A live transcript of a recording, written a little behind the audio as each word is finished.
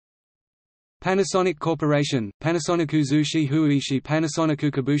Panasonic Corporation, Panasoniku Zushi Huishi Panasoniku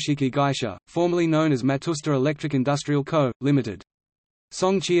Kabushiki Gaisha, formerly known as Matsushita Electric Industrial Co., Ltd.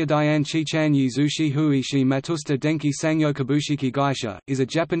 Songchia Dian Chichan Yi Zushi Huishi Matsushita Denki Sangyo Kabushiki Gaisha, is a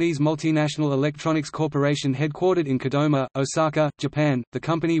Japanese multinational electronics corporation headquartered in Kadoma, Osaka, Japan. The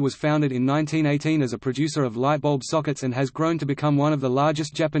company was founded in 1918 as a producer of light bulb sockets and has grown to become one of the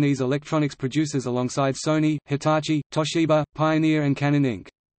largest Japanese electronics producers alongside Sony, Hitachi, Toshiba, Pioneer and Canon Inc.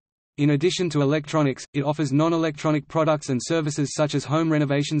 In addition to electronics, it offers non-electronic products and services such as home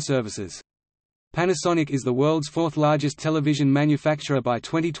renovation services. Panasonic is the world's fourth largest television manufacturer by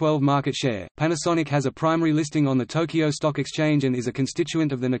 2012 market share. Panasonic has a primary listing on the Tokyo Stock Exchange and is a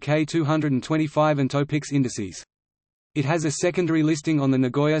constituent of the Nikkei 225 and Topix indices. It has a secondary listing on the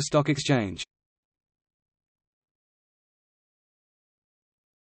Nagoya Stock Exchange.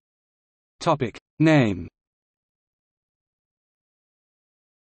 Topic: Name.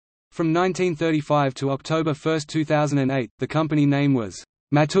 From 1935 to October 1, 2008, the company name was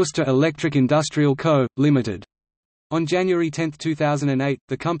Matsushita Electric Industrial Co., Ltd. On January 10, 2008,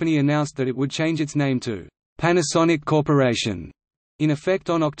 the company announced that it would change its name to Panasonic Corporation, in effect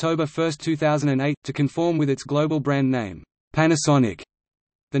on October 1, 2008, to conform with its global brand name, Panasonic.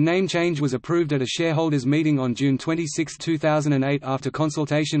 The name change was approved at a shareholders' meeting on June 26, 2008 after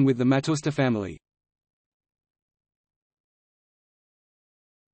consultation with the Matsushita family.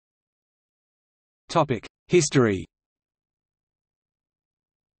 History.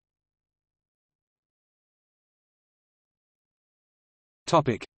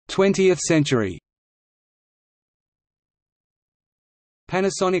 Topic: 20th century.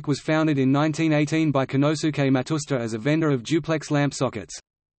 Panasonic was founded in 1918 by Konosuke Matsushita as a vendor of duplex lamp sockets.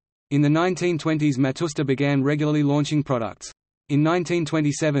 In the 1920s, Matsushita began regularly launching products. In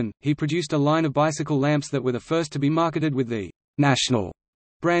 1927, he produced a line of bicycle lamps that were the first to be marketed with the National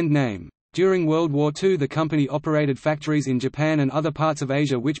brand name. During World War II, the company operated factories in Japan and other parts of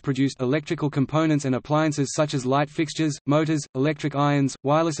Asia which produced electrical components and appliances such as light fixtures, motors, electric irons,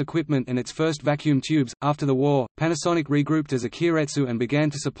 wireless equipment and its first vacuum tubes. After the war, Panasonic regrouped as a Keiretsu and began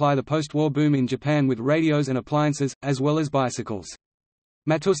to supply the post-war boom in Japan with radios and appliances, as well as bicycles.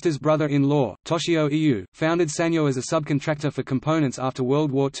 Matsushita's brother-in-law, Toshio Iyu, founded Sanyo as a subcontractor for components after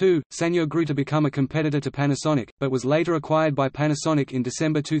World War II. Sanyo grew to become a competitor to Panasonic, but was later acquired by Panasonic in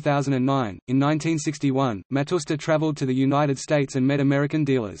December 2009. In 1961, Matsushita traveled to the United States and met American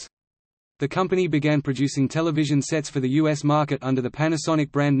dealers. The company began producing television sets for the U.S. market under the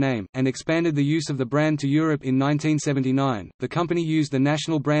Panasonic brand name, and expanded the use of the brand to Europe in 1979. The company used the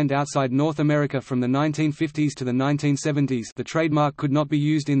national brand outside North America from the 1950s to the 1970s. The trademark could not be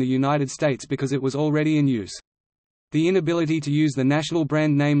used in the United States because it was already in use. The inability to use the national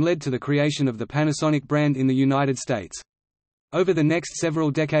brand name led to the creation of the Panasonic brand in the United States. Over the next several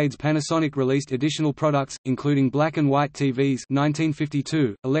decades, Panasonic released additional products, including black and white TVs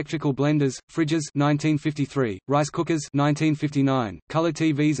 (1952), electrical blenders, fridges (1953), rice cookers (1959), color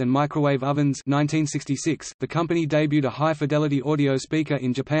TVs and microwave ovens (1966). The company debuted a high-fidelity audio speaker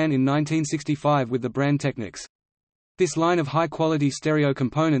in Japan in 1965 with the brand Technics. This line of high-quality stereo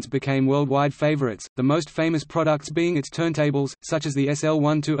components became worldwide favorites, the most famous products being its turntables, such as the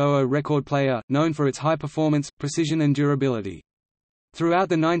SL1200 record player, known for its high performance, precision and durability. Throughout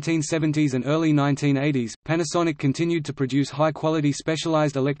the 1970s and early 1980s, Panasonic continued to produce high-quality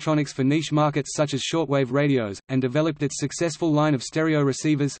specialized electronics for niche markets such as shortwave radios, and developed its successful line of stereo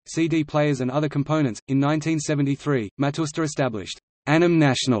receivers, CD players and other components. In 1973, Matsushita established Anam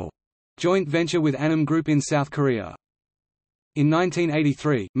National joint venture with Anam Group in South Korea. In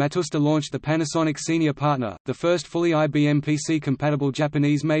 1983, Matsushita launched the Panasonic Senior Partner, the first fully IBM PC-compatible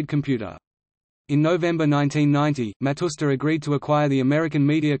Japanese-made computer. In November 1990, Matsushita agreed to acquire the American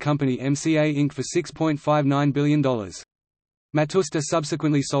media company MCA Inc. for $6.59 billion. Matsushita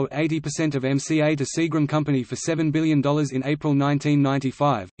subsequently sold 80% of MCA to Seagram Company for $7 billion in April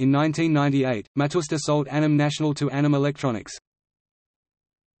 1995. In 1998, Matsushita sold Anam National to Anam Electronics.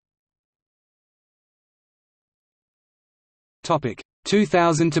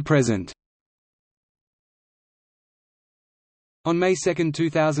 2000 to present. On May 2,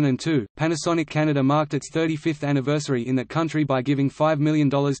 2002, Panasonic Canada marked its 35th anniversary in that country by giving $5 million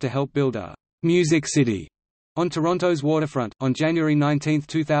to help build a «Music City» on Toronto's waterfront. On January 19,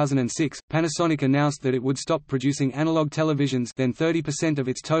 2006, Panasonic announced that it would stop producing analog televisions, then 30% of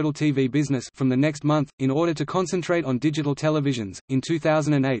its total TV business, from the next month, in order to concentrate on digital televisions. In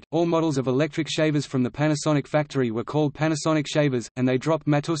 2008, all models of electric shavers from the Panasonic factory were called Panasonic shavers, and they dropped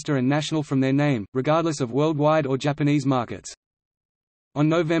Matsushita and National from their name, regardless of worldwide or Japanese markets. On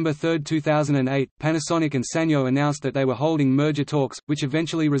November 3, 2008, Panasonic and Sanyo announced that they were holding merger talks, which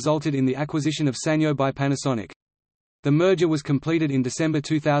eventually resulted in the acquisition of Sanyo by Panasonic. The merger was completed in December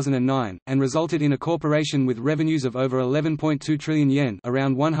 2009, and resulted in a corporation with revenues of over 11.2 trillion yen,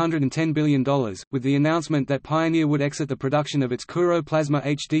 around $110 billion, with the announcement that Pioneer would exit the production of its Kuro Plasma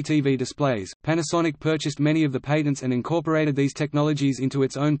HD TV displays. Panasonic purchased many of the patents and incorporated these technologies into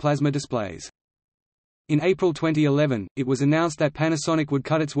its own plasma displays. In April 2011, it was announced that Panasonic would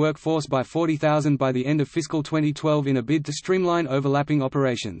cut its workforce by 40,000 by the end of fiscal 2012 in a bid to streamline overlapping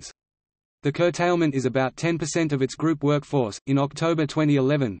operations. The curtailment is about 10% of its group workforce. In October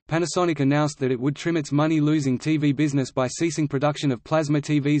 2011, Panasonic announced that it would trim its money-losing TV business by ceasing production of plasma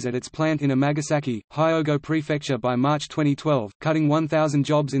TVs at its plant in Amagasaki, Hyogo Prefecture by March 2012, cutting 1,000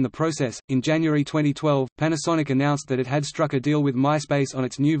 jobs in the process. In January 2012, Panasonic announced that it had struck a deal with MySpace on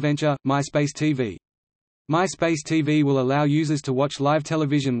its new venture, MySpace TV. MySpace TV will allow users to watch live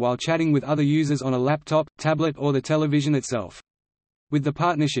television while chatting with other users on a laptop, tablet or the television itself. With the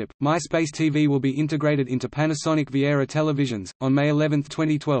partnership, MySpace TV will be integrated into Panasonic Viera televisions. On May 11,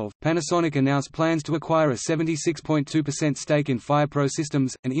 2012, Panasonic announced plans to acquire a 76.2% stake in FirePro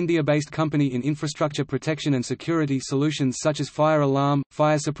Systems, an India-based company in infrastructure protection and security solutions such as fire alarm,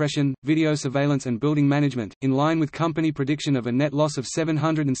 fire suppression, video surveillance and building management, in line with company prediction of a net loss of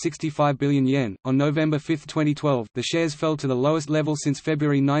 765 billion yen. On November 5, 2012, the shares fell to the lowest level since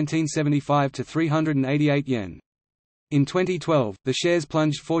February 1975 to 388 yen. In 2012, the shares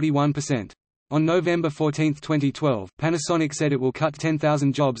plunged 41%. On November 14, 2012, Panasonic said it will cut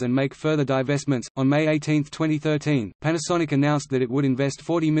 10,000 jobs and make further divestments. On May 18, 2013, Panasonic announced that it would invest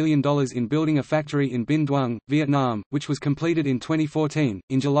 $40 million in building a factory in Binh Duong, Vietnam, which was completed in 2014.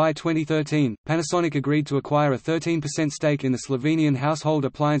 In July 2013, Panasonic agreed to acquire a 13% stake in the Slovenian household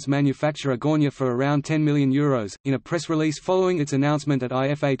appliance manufacturer Gornja for around €10 million. In a press release following its announcement at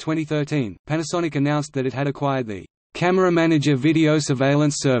IFA 2013, Panasonic announced that it had acquired the Camera Manager video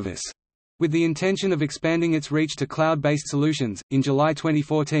surveillance service, with the intention of expanding its reach to cloud-based solutions. In July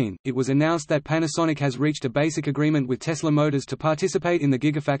 2014, it was announced that Panasonic has reached a basic agreement with Tesla Motors to participate in the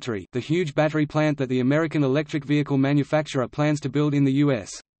Gigafactory, the huge battery plant that the American electric vehicle manufacturer plans to build in the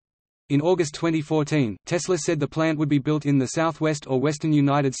U.S. In August 2014, Tesla said the plant would be built in the southwest or western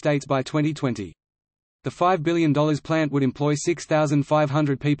United States by 2020. The $5 billion plant would employ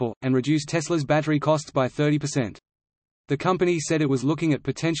 6,500 people, and reduce Tesla's battery costs by 30%. The company said it was looking at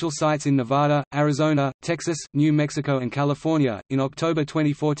potential sites in Nevada, Arizona, Texas, New Mexico, and California. In October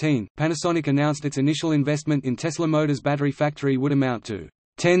 2014, Panasonic announced its initial investment in Tesla Motors' battery factory would amount to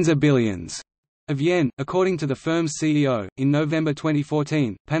tens of billions of yen, according to the firm's CEO. In November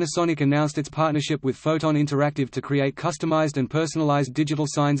 2014, Panasonic announced its partnership with Photon Interactive to create customized and personalized digital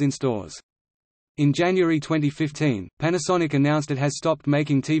signs in stores. In January 2015, Panasonic announced it has stopped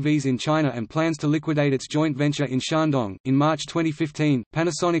making TVs in China and plans to liquidate its joint venture in Shandong. In March 2015,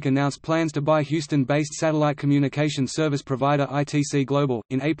 Panasonic announced plans to buy Houston-based satellite communication service provider ITC Global.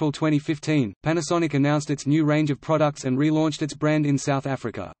 In April 2015, Panasonic announced its new range of products and relaunched its brand in South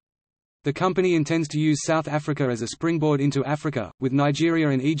Africa. The company intends to use South Africa as a springboard into Africa, with Nigeria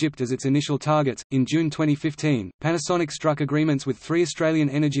and Egypt as its initial targets. In June 2015, Panasonic struck agreements with 3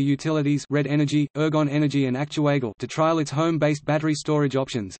 Australian energy utilities, Red Energy, Ergon Energy, and Actuagle, to trial its home-based battery storage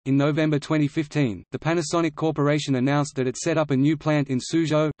options. In November 2015, the Panasonic Corporation announced that it set up a new plant in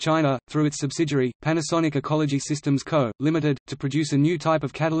Suzhou, China, through its subsidiary, Panasonic Ecology Systems Co., Limited, to produce a new type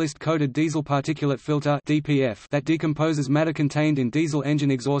of catalyst-coated diesel particulate filter (DPF) that decomposes matter contained in diesel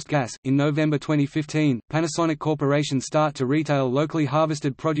engine exhaust gas. In November 2015, Panasonic Corporation start to retail locally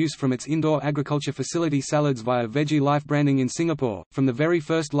harvested produce from its indoor agriculture facility Salads via Veggie Life branding in Singapore, from the very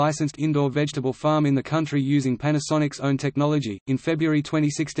first licensed indoor vegetable farm in the country using Panasonic's own technology. In February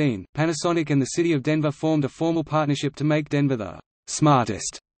 2016, Panasonic and the city of Denver formed a formal partnership to make Denver the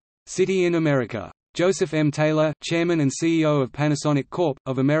smartest city in America. Joseph M. Taylor, chairman and CEO of Panasonic Corp.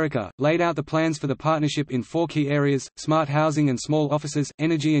 of America, laid out the plans for the partnership in 4 key areas: smart housing and small offices,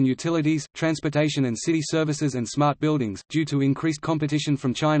 energy and utilities, transportation and city services, and smart buildings. Due to increased competition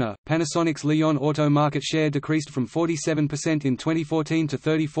from China, Panasonic's Lyon Auto market share decreased from 47% in 2014 to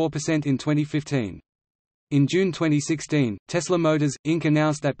 34% in 2015. In June 2016, Tesla Motors, Inc.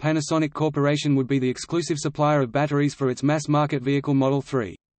 announced that Panasonic Corporation would be the exclusive supplier of batteries for its mass-market vehicle Model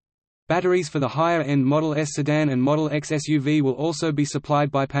 3. Batteries for the higher-end Model S sedan and Model X SUV will also be supplied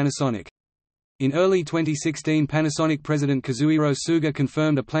by Panasonic. In early 2016, Panasonic President Kazuhiro Suga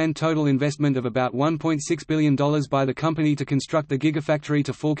confirmed a planned total investment of about $1.6 billion by the company to construct the Gigafactory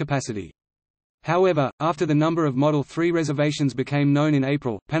to full capacity. However, after the number of Model 3 reservations became known in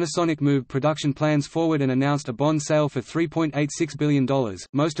April, Panasonic moved production plans forward and announced a bond sale for $3.86 billion,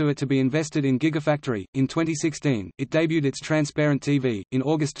 most of it to be invested in Gigafactory. In 2016, it debuted its transparent TV. In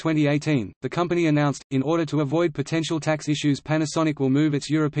August 2018, the company announced, in order to avoid potential tax issues, Panasonic will move its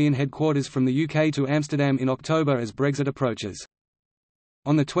European headquarters from the UK to Amsterdam in October as Brexit approaches.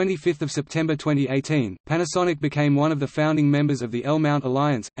 On 25 September 2018, Panasonic became one of the founding members of the L-mount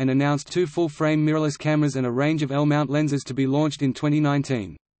Alliance, and announced 2 full-frame mirrorless cameras and a range of L-mount lenses to be launched in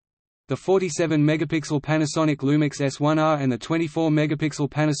 2019. The 47-megapixel Panasonic Lumix S1R and the 24-megapixel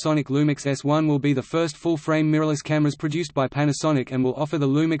Panasonic Lumix S1 will be the first full-frame mirrorless cameras produced by Panasonic and will offer the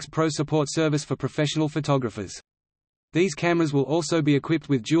Lumix Pro support service for professional photographers. These cameras will also be equipped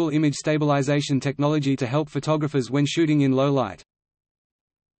with dual image stabilization technology to help photographers when shooting in low light.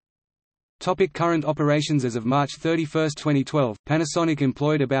 Current operations. As of March 31, 2012, Panasonic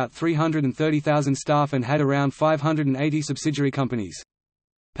employed about 330,000 staff and had around 580 subsidiary companies.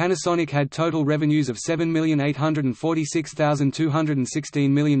 Panasonic had total revenues of 7,846,216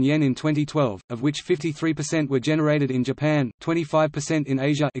 million yen in 2012, of which 53% were generated in Japan, 25% in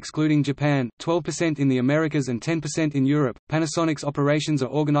Asia excluding Japan, 12% in the Americas and 10% in Europe. Panasonic's operations are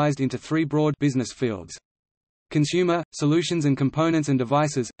organized into 3 broad business fields: Consumer, Solutions and Components and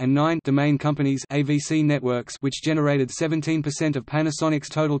Devices, and 9 Domain Companies (AVC Networks), which generated 17% of Panasonic's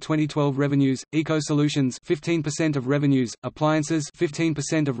total 2012 revenues, Eco-Solutions 15% of revenues, Appliances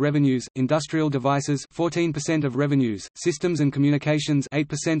 15% of revenues, Industrial Devices 14% of revenues, Systems and Communications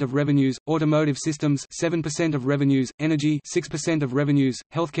 8% of revenues, Automotive Systems 7% of revenues, Energy 6% of revenues,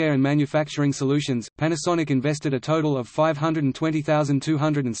 Healthcare and Manufacturing Solutions. Panasonic invested a total of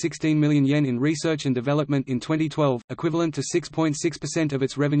 520,216 million yen in research and development in 2012, equivalent to 6.6% of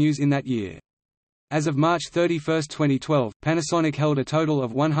its revenues in that year. As of March 31, 2012, Panasonic held a total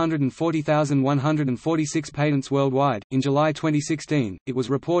of 140,146 patents worldwide. In July 2016, it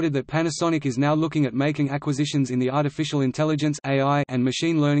was reported that Panasonic is now looking at making acquisitions in the artificial intelligence (AI) and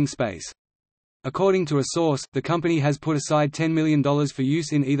machine learning space. According to a source, the company has put aside $10 million for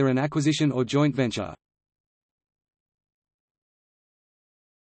use in either an acquisition or joint venture.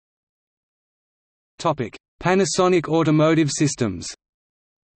 Topic: Panasonic Automotive Systems.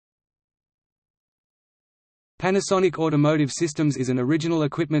 Panasonic Automotive Systems is an original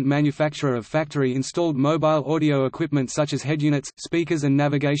equipment manufacturer of factory-installed mobile audio equipment such as head units, speakers and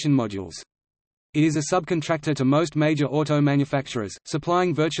navigation modules. It is a subcontractor to most major auto manufacturers,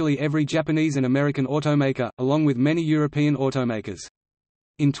 supplying virtually every Japanese and American automaker, along with many European automakers.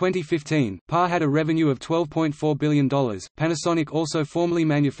 In 2015, PA had a revenue of $12.4 billion. Panasonic also formerly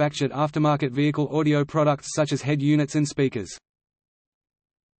manufactured aftermarket vehicle audio products such as head units and speakers.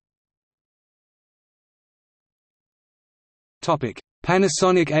 Topic: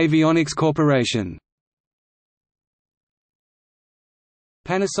 Panasonic Avionics Corporation.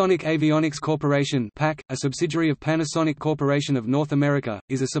 Panasonic Avionics Corporation (PAC), a subsidiary of Panasonic Corporation of North America,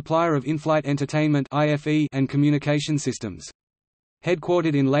 is a supplier of in-flight entertainment (IFE) and communication systems.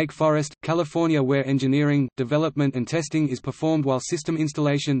 Headquartered in Lake Forest, California, where engineering, development and testing is performed while system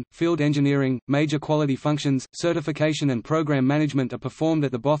installation, field engineering, major quality functions, certification and program management are performed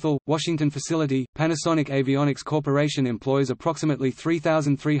at the Bothell, Washington facility. Panasonic Avionics Corporation employs approximately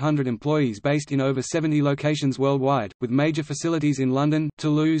 3,300 employees based in over 70 locations worldwide, with major facilities in London,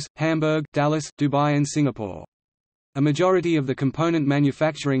 Toulouse, Hamburg, Dallas, Dubai and Singapore. A majority of the component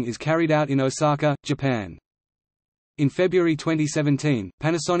manufacturing is carried out in Osaka, Japan. In February 2017,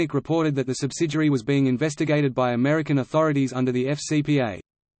 Panasonic reported that the subsidiary was being investigated by American authorities under the FCPA.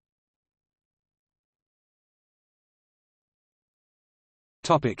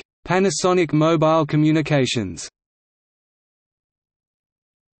 Panasonic Mobile Communications.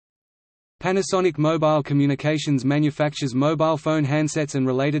 Panasonic Mobile Communications manufactures mobile phone handsets and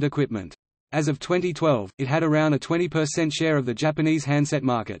related equipment. As of 2012, it had around a 20% share of the Japanese handset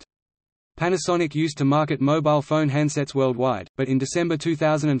market. Panasonic used to market mobile phone handsets worldwide, but in December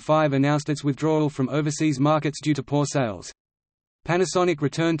 2005 announced its withdrawal from overseas markets due to poor sales. Panasonic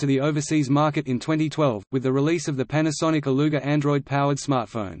returned to the overseas market in 2012, with the release of the Panasonic Aluga Android-powered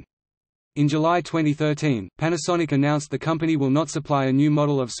smartphone. In July 2013, Panasonic announced the company will not supply a new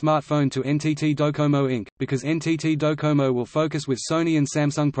model of smartphone to NTT Docomo Inc., because NTT Docomo will focus with Sony and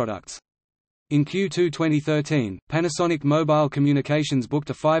Samsung products. In Q2 2013, Panasonic Mobile Communications booked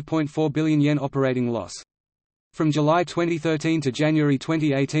a 5.4 billion yen operating loss. From July 2013 to January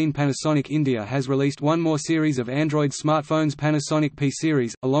 2018, Panasonic India has released one more series of Android smartphones, Panasonic P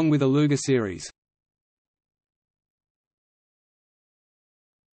series, along with Aluga series.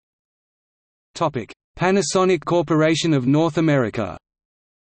 Panasonic Corporation of North America.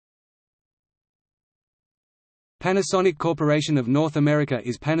 Panasonic Corporation of North America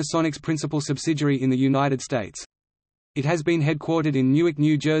is Panasonic's principal subsidiary in the United States. It has been headquartered in Newark,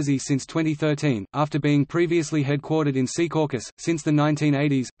 New Jersey since 2013, after being previously headquartered in Secaucus. Since the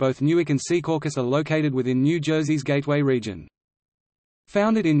 1980s, both Newark and Secaucus are located within New Jersey's Gateway region.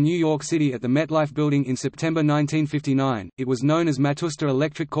 Founded in New York City at the MetLife Building in September 1959, it was known as Matsushita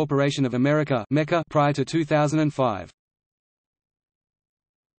Electric Corporation of America (MECA) prior to 2005.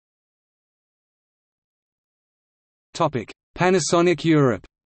 Panasonic Europe.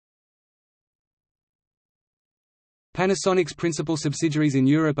 Panasonic's principal subsidiaries in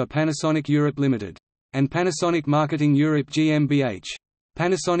Europe are Panasonic Europe Limited and Panasonic Marketing Europe GmbH.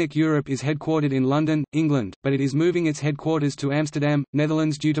 Panasonic Europe is headquartered in London, England, but it is moving its headquarters to Amsterdam,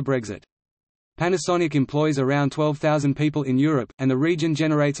 Netherlands due to Brexit. Panasonic employs around 12,000 people in Europe, and the region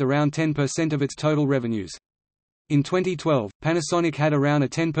generates around 10% of its total revenues. In 2012, Panasonic had around a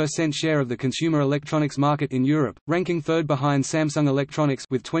 10% share of the consumer electronics market in Europe, ranking third behind Samsung Electronics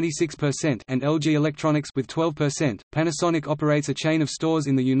with 26% and LG Electronics with 12%. Panasonic operates a chain of stores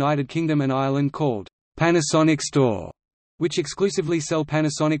in the United Kingdom and Ireland called Panasonic Store, which exclusively sell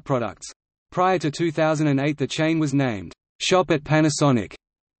Panasonic products. Prior to 2008, the chain was named Shop at Panasonic.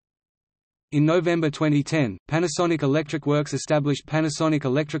 In November 2010, Panasonic Electric Works established Panasonic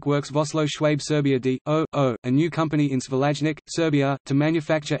Electric Works Voslo Schwabe Serbia d.o.o., a new company in Svilajnac, Serbia, to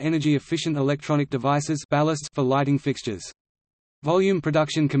manufacture energy-efficient electronic devices ballasts for lighting fixtures. Volume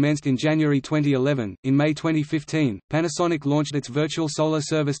production commenced in January 2011. In May 2015, Panasonic launched its virtual solar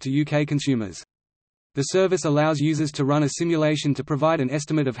service to UK consumers. The service allows users to run a simulation to provide an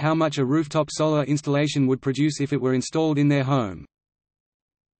estimate of how much a rooftop solar installation would produce if it were installed in their home.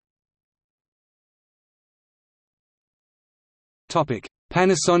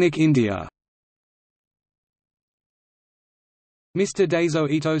 Panasonic India. Mr. Daiso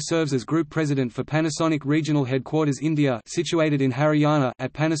Ito serves as Group President for Panasonic Regional Headquarters India, situated in Haryana,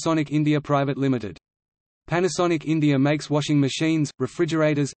 at Panasonic India Private Limited. Panasonic India makes washing machines,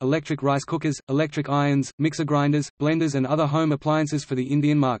 refrigerators, electric rice cookers, electric irons, mixer grinders, blenders and other home appliances for the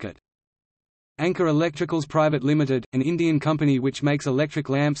Indian market. Anchor Electricals Private Limited, an Indian company which makes electric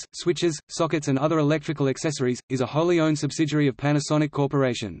lamps, switches, sockets and other electrical accessories, is a wholly owned subsidiary of Panasonic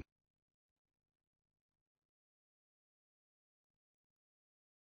Corporation.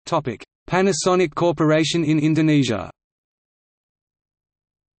 Panasonic Corporation in Indonesia.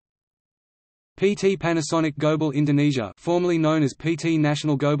 PT Panasonic Global Indonesia, formerly known as PT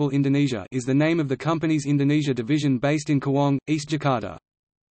National Global Indonesia, is the name of the company's Indonesia division based in Cawang, East Jakarta.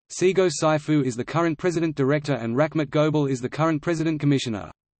 Sigo Saifu is the current President Director and Rakhmat Gobel is the current President Commissioner.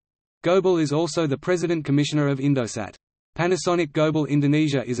 Gobel is also the President Commissioner of Indosat. Panasonic Global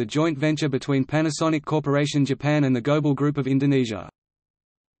Indonesia is a joint venture between Panasonic Corporation Japan and the Gobel Group of Indonesia.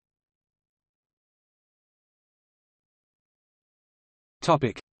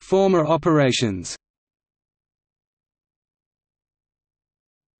 Former operations.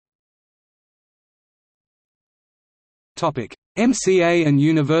 MCA and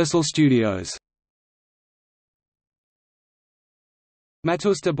Universal Studios.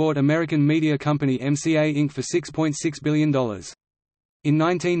 Matsushita bought American media company MCA Inc. for $6.6 billion. In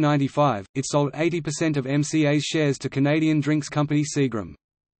 1995, it sold 80% of MCA's shares to Canadian drinks company Seagram.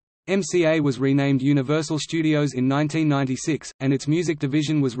 MCA was renamed Universal Studios in 1996, and its music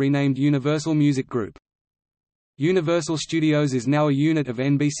division was renamed Universal Music Group. Universal Studios is now a unit of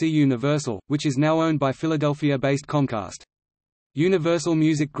NBC Universal, which is now owned by Philadelphia-based Comcast. Universal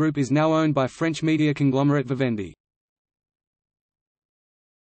Music Group is now owned by French media conglomerate Vivendi.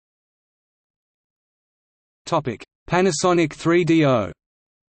 Panasonic 3DO.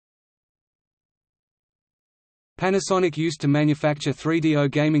 Panasonic used to manufacture 3DO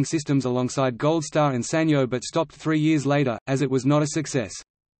gaming systems alongside Goldstar and Sanyo but stopped 3 years later, as it was not a success.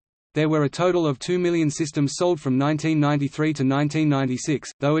 There were a total of 2 million systems sold from 1993 to 1996,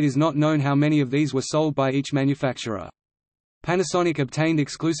 though it is not known how many of these were sold by each manufacturer. Panasonic obtained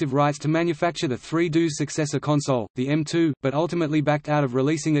exclusive rights to manufacture the 3DO's successor console, the M2, but ultimately backed out of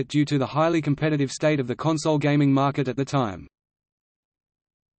releasing it due to the highly competitive state of the console gaming market at the time.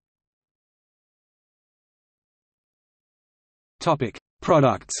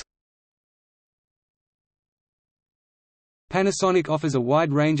 Products. Panasonic offers a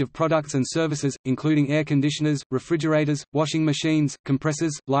wide range of products and services, including air conditioners, refrigerators, washing machines,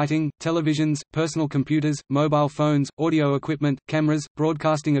 compressors, lighting, televisions, personal computers, mobile phones, audio equipment, cameras,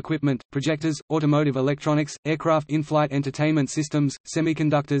 broadcasting equipment, projectors, automotive electronics, aircraft in-flight entertainment systems,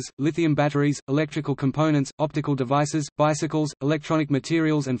 semiconductors, lithium batteries, electrical components, optical devices, bicycles, electronic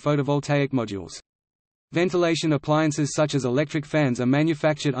materials and photovoltaic modules. Ventilation appliances such as electric fans are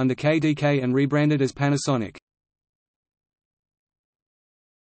manufactured under KDK and rebranded as Panasonic.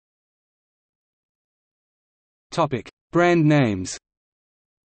 Brand names.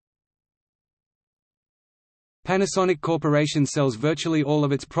 Panasonic Corporation sells virtually all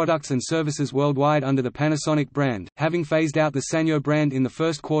of its products and services worldwide under the Panasonic brand, having phased out the Sanyo brand in the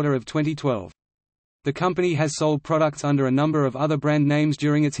first quarter of 2012. The company has sold products under a number of other brand names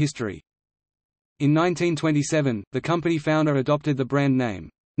during its history. In 1927, the company founder adopted the brand name,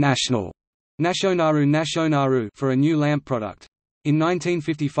 National Nationaru for a new lamp product. In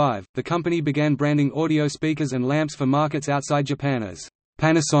 1955, the company began branding audio speakers and lamps for markets outside Japan as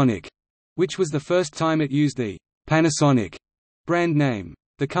Panasonic, which was the first time it used the Panasonic brand name.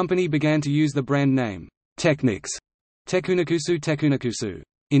 The company began to use the brand name Technics Tekunakusu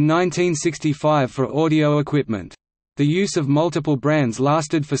in 1965 for audio equipment. The use of multiple brands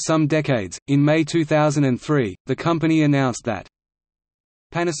lasted for some decades. In May 2003, the company announced that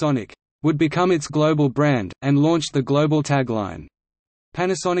Panasonic would become its global brand, and launched the global tagline,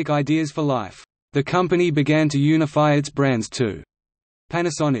 Panasonic Ideas for Life. The company began to unify its brands to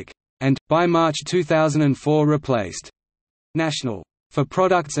Panasonic, and, by March 2004 replaced National for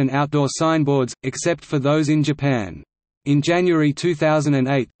products and outdoor signboards, except for those in Japan. In January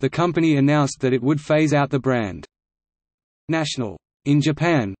 2008, the company announced that it would phase out the brand National in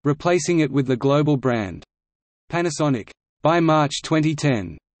Japan, replacing it with the global brand Panasonic. By March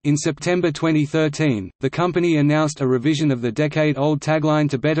 2010. In September 2013, the company announced a revision of the decade-old tagline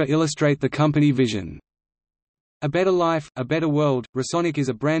to better illustrate the company vision. A Better Life, A Better World. Resonic is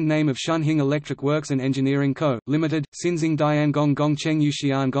a brand name of Shunhing Electric Works and Engineering Co., Limited, Xinzing Diangong Gongcheng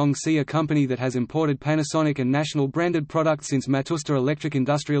Yuxian Gongxi, a company that has imported Panasonic and National branded products since Matsushita Electric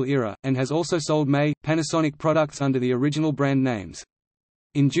Industrial era, and has also sold Panasonic products under the original brand names.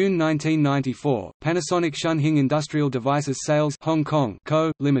 In June 1994, Panasonic Shunhing Industrial Devices Sales Hong Kong Co.,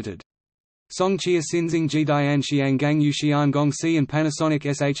 Limited. Songqia Xinzing Jidian Xiangang Yuxian Gongxi and Panasonic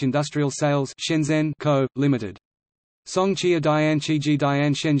SH Industrial Sales Shenzhen Co., Limited. Songqia Dian Qiji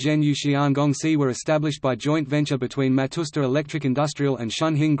Dian Shenzhen Yuxian Gongxi were established by joint venture between Matsushita Electric Industrial and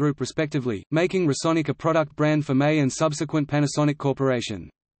Shunhing Group respectively, making Resonic a product brand for May and subsequent Panasonic Corporation.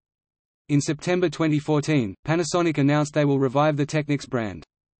 In September 2014, Panasonic announced they will revive the Technics brand.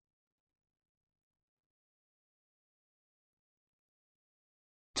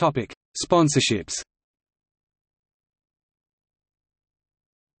 Sponsorships.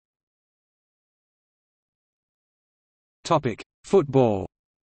 Football.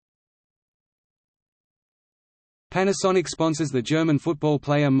 Panasonic sponsors the German football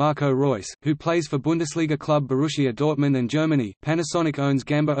player Marco Reus, who plays for Bundesliga club Borussia Dortmund and Germany. Panasonic owns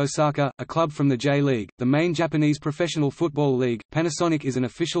Gamba Osaka, a club from the J-League, the main Japanese professional football league. Panasonic is an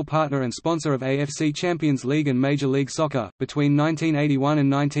official partner and sponsor of AFC Champions League and Major League Soccer. Between 1981 and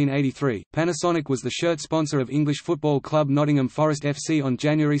 1983, Panasonic was the shirt sponsor of English football club Nottingham Forest FC. On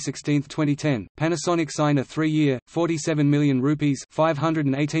January 16, 2010, Panasonic signed a 3-year, 47 million rupees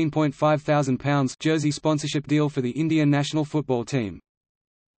 (518.5 thousand pounds) jersey sponsorship deal for the Indian national football team.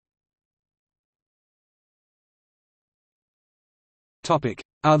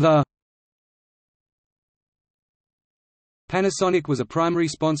 Other. Panasonic was a primary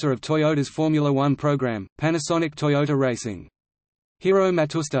sponsor of Toyota's Formula One program, Panasonic Toyota Racing. Hiro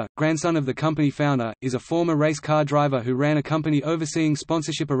Matsushita, grandson of the company founder, is a former race car driver who ran a company overseeing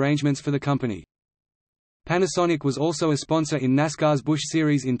sponsorship arrangements for the company. Panasonic was also a sponsor in NASCAR's Busch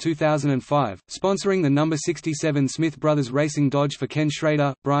Series in 2005, sponsoring the number 67 Smith Brothers Racing Dodge for Ken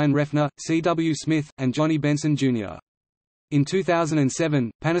Schrader, Brian Refner, C.W. Smith, and Johnny Benson Jr. In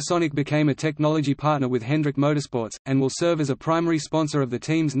 2007, Panasonic became a technology partner with Hendrick Motorsports, and will serve as a primary sponsor of the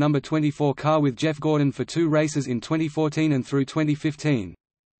team's number 24 car with Jeff Gordon for 2 races in 2014 and through 2015.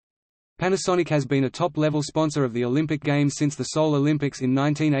 Panasonic has been a top-level sponsor of the Olympic Games since the Seoul Olympics in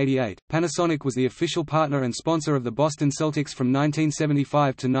 1988. Panasonic was the official partner and sponsor of the Boston Celtics from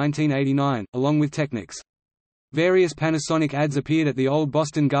 1975 to 1989, along with Technics. Various Panasonic ads appeared at the old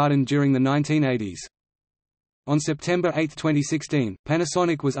Boston Garden during the 1980s. On September 8, 2016,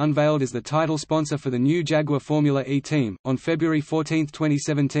 Panasonic was unveiled as the title sponsor for the new Jaguar Formula E team. On February 14,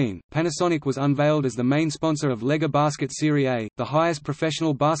 2017, Panasonic was unveiled as the main sponsor of Lega Basket Serie A, the highest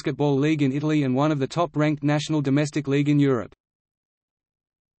professional basketball league in Italy and one of the top-ranked national domestic league in Europe.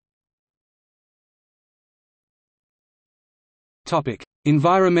 Topic: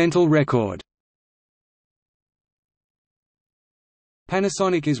 Environmental record.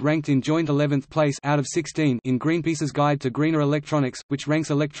 Panasonic is ranked in joint 11th place out of 16 in Greenpeace's Guide to Greener Electronics, which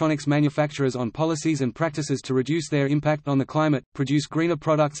ranks electronics manufacturers on policies and practices to reduce their impact on the climate, produce greener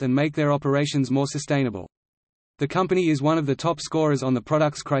products and make their operations more sustainable. The company is one of the top scorers on the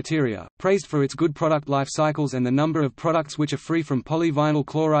products criteria, praised for its good product life cycles and the number of products which are free from polyvinyl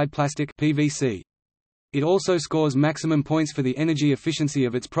chloride plastic (PVC). It also scores maximum points for the energy efficiency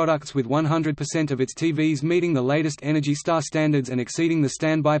of its products, with 100% of its TVs meeting the latest Energy Star standards and exceeding the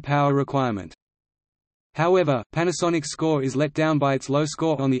standby power requirement. However, Panasonic's score is let down by its low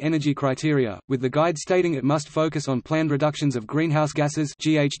score on the energy criteria, with the guide stating it must focus on planned reductions of greenhouse gases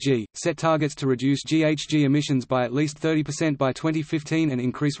 (GHG), set targets to reduce GHG emissions by at least 30% by 2015 and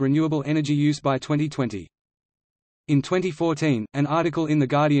increase renewable energy use by 2020. In 2014, an article in The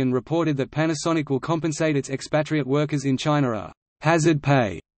Guardian reported that Panasonic will compensate its expatriate workers in China a hazard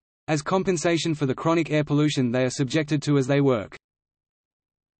pay as compensation for the chronic air pollution they are subjected to as they work.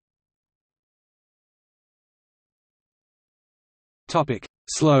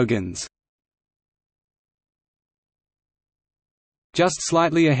 Slogans. Just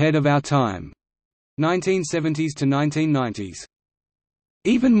slightly ahead of our time. 1970s to 1990s.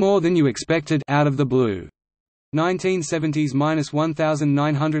 Even more than you expected out of the blue. 1970s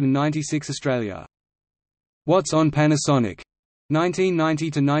 -1996 Australia. What's on Panasonic?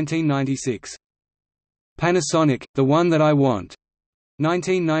 1990 to 1996. Panasonic, the one that I want.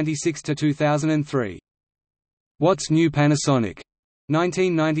 1996 to 2003. What's new Panasonic?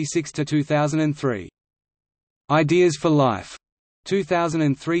 1996 to 2003. Ideas for Life.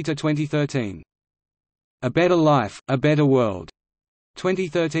 2003 to 2013. A Better Life, a Better World.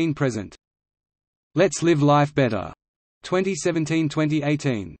 2013 present. Let's Live Life Better.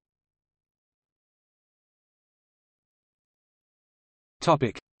 2017-2018.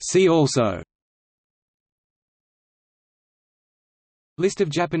 Topic. See also. List of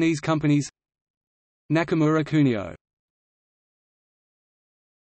Japanese companies. Nakamura Kunio.